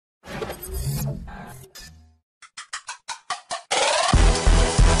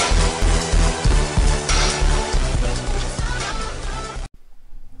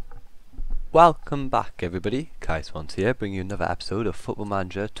Welcome back everybody, Swansea here, bringing you another episode of Football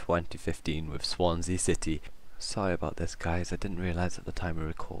Manager 2015 with Swansea City. Sorry about this guys, I didn't realise at the time of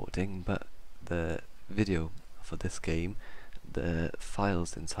recording, but the video for this game, the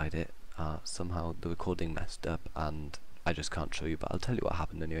files inside it, somehow the recording messed up and I just can't show you, but I'll tell you what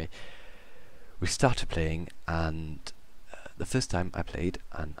happened anyway. We started playing and the first time I played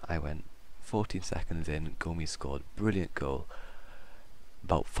and I went 14 seconds in, Gomi scored, brilliant goal.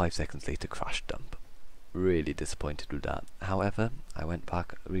 About 5 seconds later, crash dump. Really disappointed with that. However, I went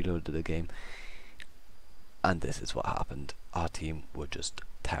back, reloaded the game, and this is what happened. Our team were just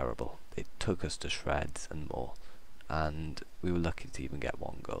terrible. They took us to shreds and more, and we were lucky to even get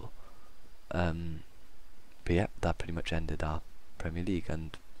one goal. But yeah, that pretty much ended our Premier League,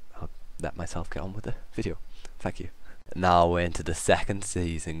 and I'll let myself get on with the video. Thank you. Now we're into the second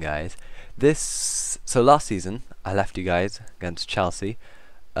season, guys. So last season I left you guys against Chelsea,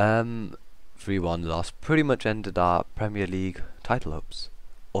 3-1 loss, pretty much ended our Premier League title hopes,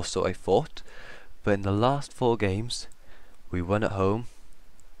 or so I thought. But in the last 4 games, we won at home,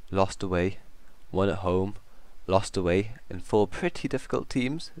 lost away, won at home, lost away in 4 pretty difficult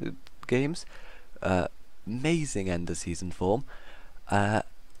games. Amazing end of season form. And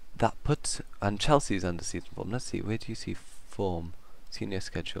Chelsea's end of season form. Let's see, where do you see form? Senior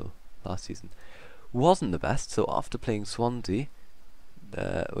schedule last season wasn't the best. So after playing Swansea,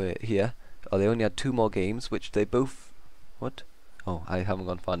 we're here. Oh, they only had 2 more games, which they both. What? Oh, I haven't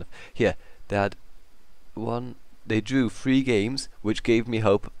gone far enough. Here, they had They drew 3 games, which gave me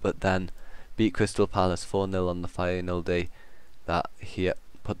hope, but then beat Crystal Palace 4-0 on the final day. That here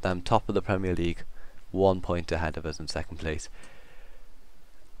put them top of the Premier League, 1 point ahead of us in second place.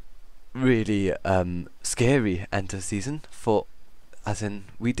 Really scary end to the season, as in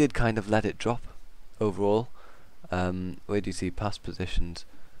we did kind of let it drop overall. Where do you see past positions?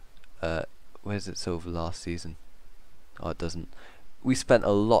 Where's it over last season? Oh, it doesn't. We spent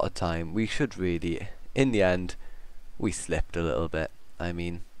a lot of time. We should really, in the end, we slipped a little bit. I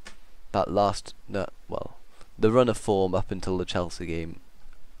mean, that the run of form up until the Chelsea game,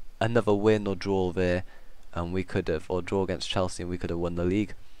 another win or draw there, and we could have, or draw against Chelsea, and we could have won the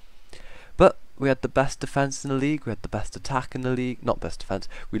league. But we had the best defence in the league, we had the best attack in the league, not best defence,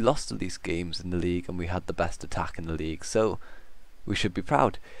 we lost the least games in the league and we had the best attack in the league, so we should be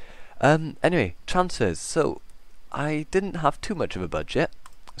proud. Anyway, transfers. So I didn't have too much of a budget,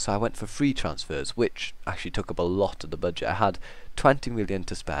 so I went for free transfers, which actually took up a lot of the budget. I had 20 million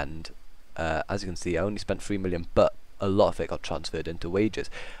to spend. As you can see, I only spent 3 million, but a lot of it got transferred into wages,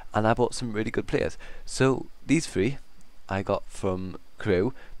 and I bought some really good players. So these 3 I got from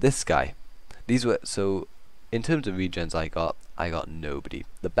Crew. This guy. These were, so in terms of regens I got nobody.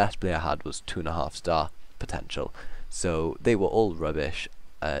 The best player I had was 2.5 star potential. So they were all rubbish.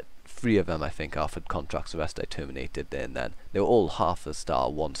 3 of them I think offered contracts, the rest I terminated there and then. They were all 0.5 star,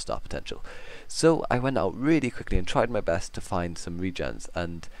 1 star potential. So I went out really quickly and tried my best to find some regens,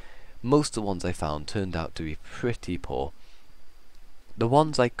 and most of the ones I found turned out to be pretty poor. The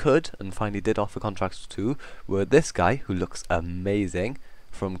ones I could and finally did offer contracts to were this guy, who looks amazing,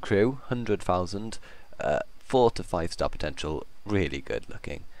 from Crew, 100,000, 4 to 5 star potential, really good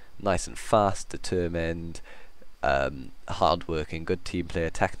looking, nice and fast, determined, hard working, good team player,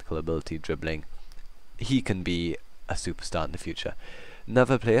 technical ability, dribbling. He can be a superstar in the future.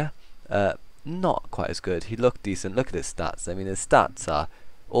 Another player, not quite as good. He looked decent. Look at his stats. I mean, his stats are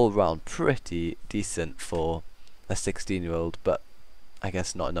all round pretty decent for a 16-year-old, but I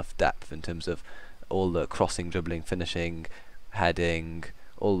guess not enough depth in terms of all the crossing, dribbling, finishing, heading.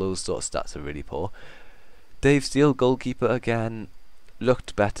 All those sort of stats are really poor. Dave Steele, goalkeeper again,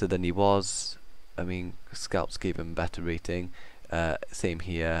 looked better than he was. I mean, scouts gave him a better rating. Same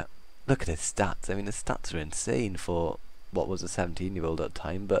here. Look at his stats. I mean, his stats are insane for what was a 17-year-old at the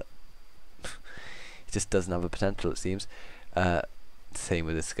time, but he just doesn't have a potential, it seems. Same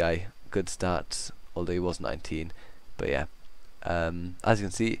with this guy. Good stats, although he was 19. But yeah, as you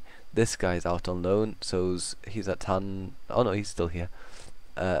can see, this guy's out on loan, so he's at oh no, he's still here.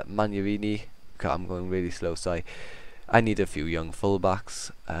 Manurini, I'm going really slow, sorry. I need a few young fullbacks.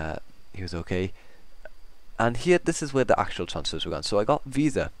 He was okay. And here, this is where the actual transfers were going. So I got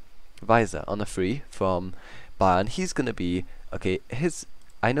Visor on a free from Bayern. He's going to be, okay,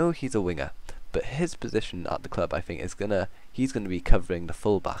 I know he's a winger, but his position at the club, I think, he's going to be covering the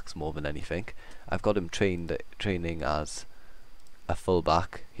fullbacks more than anything. I've got him training as a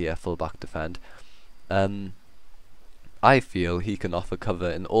fullback here, fullback defend. I feel he can offer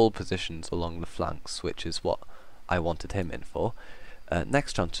cover in all positions along the flanks, which is what I wanted him in for.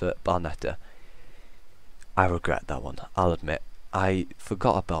 Next transfer, Barnetta. I regret that one, I'll admit. I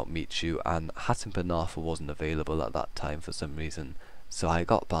forgot about Michu, and Hatton Bernarfa wasn't available at that time for some reason, so I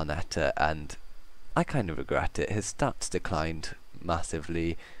got Barnetta, and I kind of regret it. His stats declined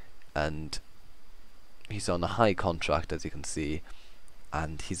massively, and he's on a high contract, as you can see,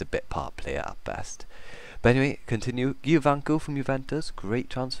 and he's a bit part player at best. But anyway, continue. Giovanco from Juventus, great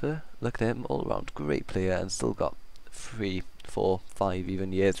transfer. Look at him, all around great player, and still got 3, 4, 5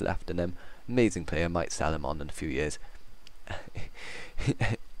 even years left in him. Amazing player, might sell him on in a few years.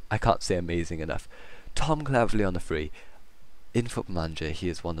 I can't say amazing enough. Tom Cleverley on the free. In Football Manager, he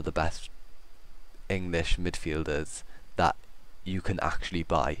is one of the best English midfielders that you can actually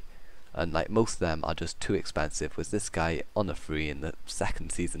buy, and like most of them are just too expensive. Was this guy on a free in the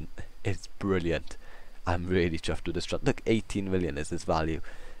second season? It's brilliant. I'm really chuffed with this transfer. Look, 18 million is his value.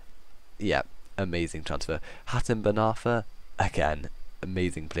 Yeah, amazing transfer. Hatton Bernarfa, again,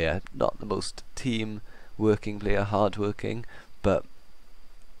 amazing player. Not the most team working player, hard working, but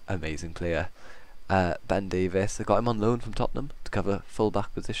amazing player. Ben Davies, I got him on loan from Tottenham to cover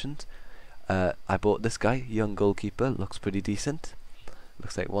full-back positions. I bought this guy, young goalkeeper, looks pretty decent.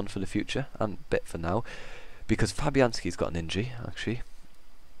 Looks like one for the future, and a bit for now, because Fabianski's got an injury, actually.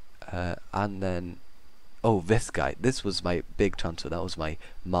 And then, oh, this guy, this was my big transfer, that was my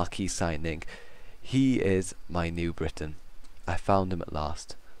marquee signing. He is my new Britain. I found him at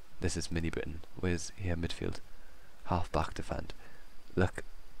last. This is mini Britain. Where's here, midfield? Half-back defend. Look,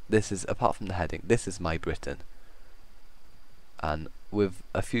 this is, apart from the heading, this is my Britain. And with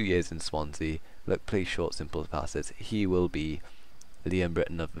a few years in Swansea, look, play short, simple passes, he will be Liam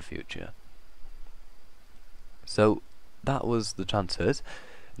Britton of the future. So that was the transfers.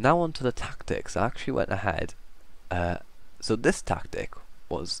 Now on to the tactics. I actually went ahead. So this tactic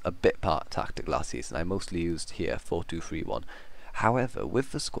was a bit part tactic last season. I mostly used here 4-2-3-1. However,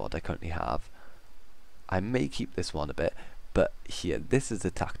 with the squad I currently have, I may keep this one a bit, but here, this is the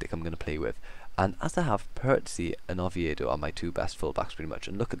tactic I'm going to play with. And as I have Pertzi and Oviedo are my two best fullbacks pretty much,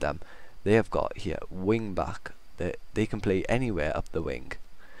 and look at them, they have got here wing back. They can play anywhere up the wing.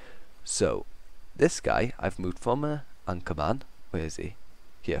 So this guy I've moved from an anchorman. Where is he?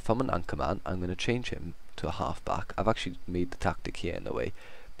 Here, from an anchorman, I'm going to change him to a half back. I've actually made the tactic here in a way,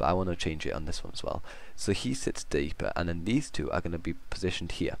 but I want to change it on this one as well. So he sits deeper, and then these two are going to be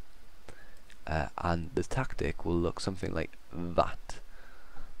positioned here. And the tactic will look something like that.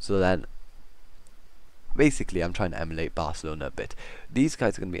 So then, basically, I'm trying to emulate Barcelona a bit. These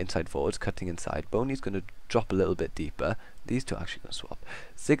guys are going to be inside forwards, cutting inside. Boney's going to drop a little bit deeper. These two are actually going to swap.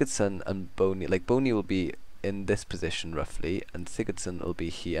 Sigurdsson and Boney, like Boney will be in this position roughly, and Sigurdsson will be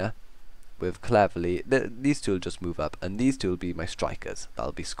here. With Cleverley, these two will just move up, and these two will be my strikers.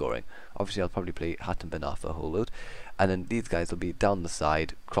 That'll be scoring. Obviously, I'll probably play Hatton Bernarfa a whole load, and then these guys will be down the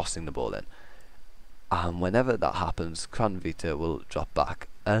side, crossing the ball in. And whenever that happens, Cranvita will drop back,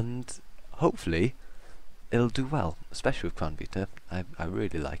 and hopefully it'll do well, especially with Cranvita. I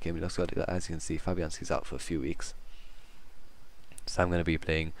really like him. He looks good. As you can see, Fabianski's out for a few weeks, so I'm going to be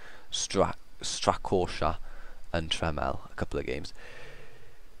playing Strakosha and Tremel a couple of games.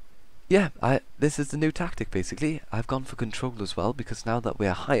 Yeah, this is the new tactic basically. I've gone for control as well, because now that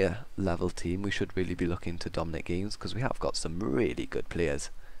we're a higher level team, we should really be looking to dominate games, because we have got some really good players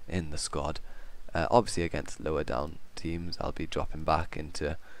in the squad. Obviously against lower down teams, I'll be dropping back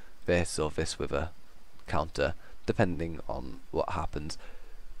into this or this with a counter, depending on what happens.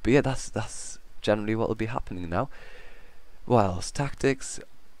 But yeah, that's generally what will be happening now. What else? Tactics.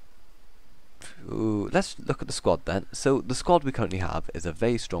 Ooh, let's look at the squad then. So the squad we currently have is a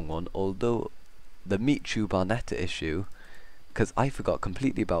very strong one, although the Michu Barnetta issue, because I forgot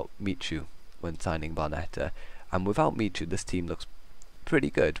completely about Michu when signing Barnetta, and without Michu this team looks pretty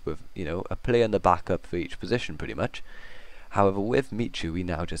good, with, you know, a player in the backup for each position pretty much. However, with Michu we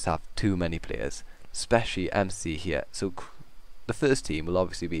now just have too many players, especially MC here. So the first team will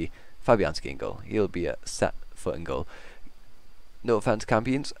obviously be Fabianski in goal. He'll be a set foot in goal. No offense,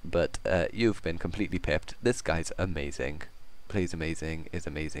 champions, but you've been completely pipped. This guy's amazing, plays amazing, is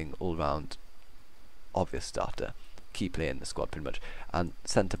amazing, all round, obvious starter, key player in the squad pretty much. And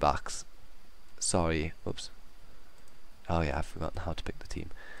centre backs, sorry, oops. Oh yeah, I've forgotten how to pick the team.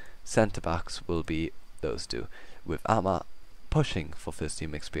 Centre backs will be those two, with Ama pushing for first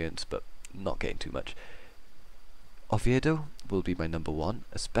team experience, but not getting too much. Oviedo will be my number one,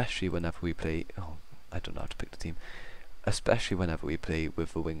 especially whenever we play. Oh, I don't know how to pick the team. Especially whenever we play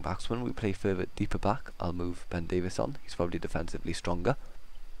with the wing backs. When we play further deeper back, I'll move Ben Davies on. He's probably defensively stronger.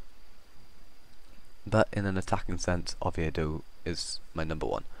 But in an attacking sense, Oviedo is my number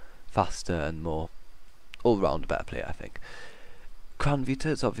one. Faster and more all-round better player, I think. Cranvita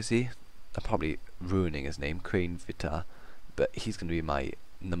is obviously, I'm probably ruining his name, Cranvita. but he's going to be my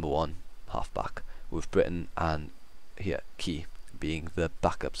number one halfback, with Britain and here Key being the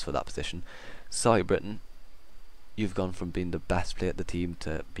backups for that position. Sorry, Britain, you've gone from being the best player at the team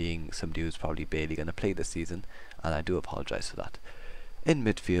to being somebody who's probably barely going to play this season, and I do apologise for that. In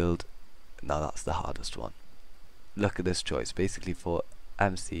midfield, now that's the hardest one. Look at this choice. Basically for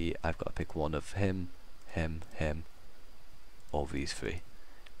MC, I've got to pick one of him, or these three.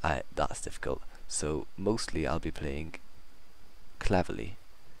 That's difficult. So mostly I'll be playing Cleverly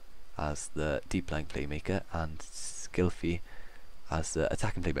as the deep line playmaker and Skilfy as the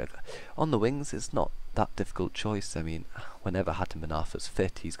attacking playmaker. On the wings, it's not that difficult choice. I mean, whenever Hatem Ben Arfa's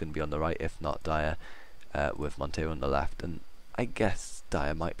fit, he's going to be on the right, if not Dyer, with Montero on the left, and I guess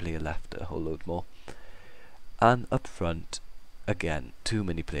Dyer might play left a whole load more. And up front, again, too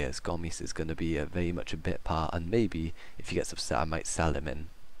many players. Gomis is going to be very much a bit part, and maybe if he gets upset I might sell him in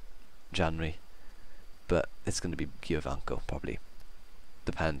January, but it's going to be Giovanco probably.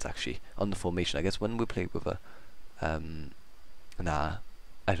 Depends actually on the formation. I guess when we play with a I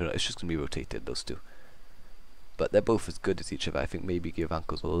don't know, it's just going to be rotated, those two, but they're both as good as each other. I think maybe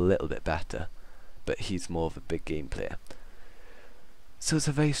Giovanco's a little bit better, but he's more of a big game player. So it's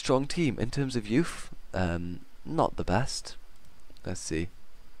a very strong team. In terms of youth, not the best. Let's see.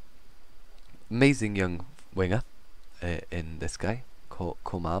 Amazing young winger in this guy,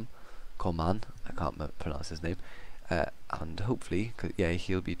 Koman, I can't pronounce his name, and hopefully, yeah,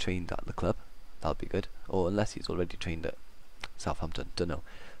 he'll be trained at the club. That'll be good, or unless he's already trained at Southampton, don't know.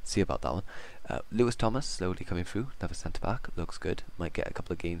 See about that one. Lewis Thomas slowly coming through, another centre back, looks good. Might get a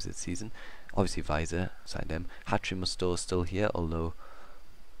couple of games this season. Obviously Visor signed him. Hatry Mustor is still here, although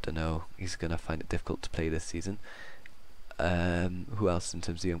don't know, he's gonna find it difficult to play this season. Who else in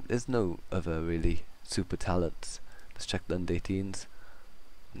terms of young? There's no other really super talents. Let's check the under 18s.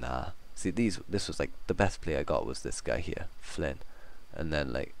 Nah. See, this was like the best player I got was this guy here, Flynn, and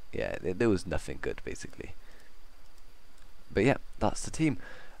then like yeah, there was nothing good basically. But yeah, that's the team,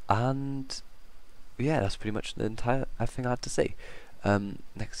 and yeah, that's pretty much the entire thing I had to say.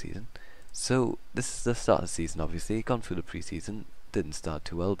 Next season, so this is the start of the season. Obviously, gone through the pre-season, didn't start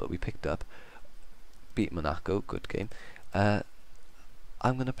too well, but we picked up, beat Monaco, good game. I'm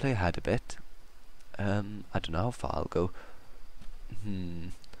gonna play ahead a bit. I don't know how far I'll go.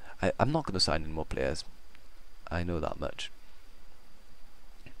 I'm not gonna sign in more players. I know that much.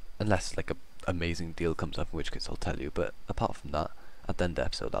 Unless like a amazing deal comes up, in which case I'll tell you. But apart from that, at the end of the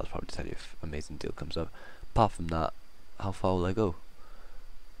episode I'll probably tell you if amazing deal comes up. Apart from that, how far will I go?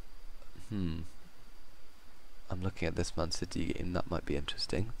 I'm looking at this Man City game, that might be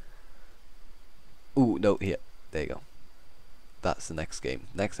interesting. Ooh, no, here, there you go. That's the next game.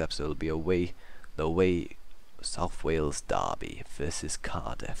 Next episode will be the away South Wales derby versus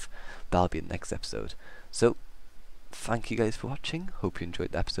Cardiff. That'll be the next episode. So thank you guys for watching. Hope you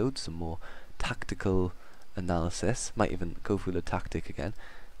enjoyed the episode. Some more tactical analysis. Might even go through the tactic again.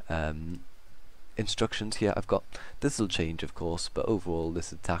 Instructions here. I've got this will change of course, but overall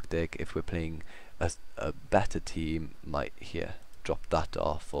this is tactic. If we're playing a better team, might here drop that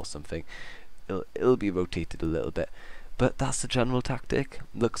off or something. It'll be rotated a little bit, but that's the general tactic.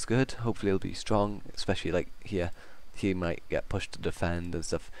 Looks good. Hopefully it'll be strong, especially like here. He might get pushed to defend and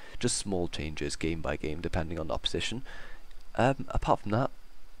stuff. Just small changes game by game depending on the opposition. Apart from that,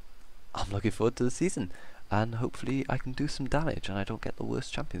 I'm looking forward to the season, and hopefully I can do some damage and I don't get the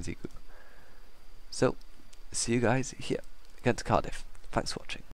worst Champions League group. So see you guys here against Cardiff. Thanks for watching.